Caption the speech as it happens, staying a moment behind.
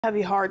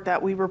Heavy heart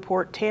that we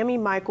report Tammy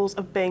Michaels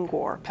of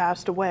Bangor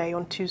passed away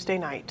on Tuesday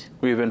night.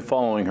 We've been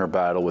following her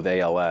battle with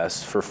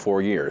ALS for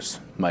 4 years.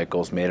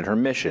 Michaels made it her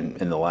mission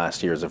in the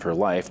last years of her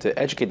life to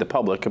educate the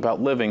public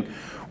about living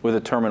with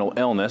a terminal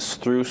illness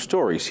through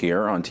stories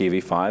here on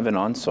TV5 and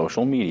on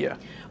social media.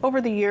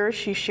 Over the years,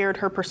 she shared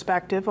her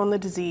perspective on the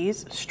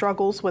disease,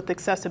 struggles with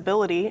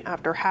accessibility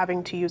after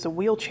having to use a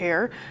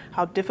wheelchair,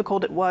 how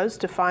difficult it was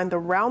to find the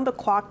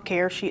round-the-clock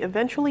care she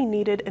eventually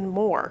needed, and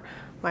more.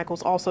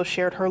 Michaels also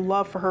shared her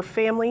love for her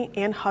family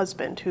and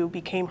husband, who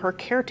became her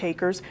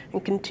caretakers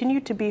and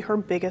continued to be her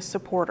biggest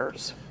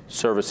supporters.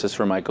 Services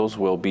for Michaels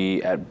will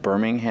be at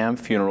Birmingham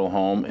Funeral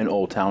Home in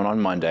Old Town on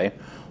Monday.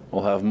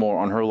 We'll have more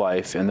on her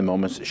life and the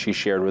moments she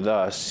shared with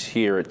us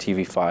here at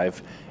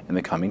TV5 in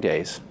the coming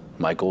days.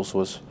 Michaels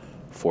was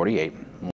 48.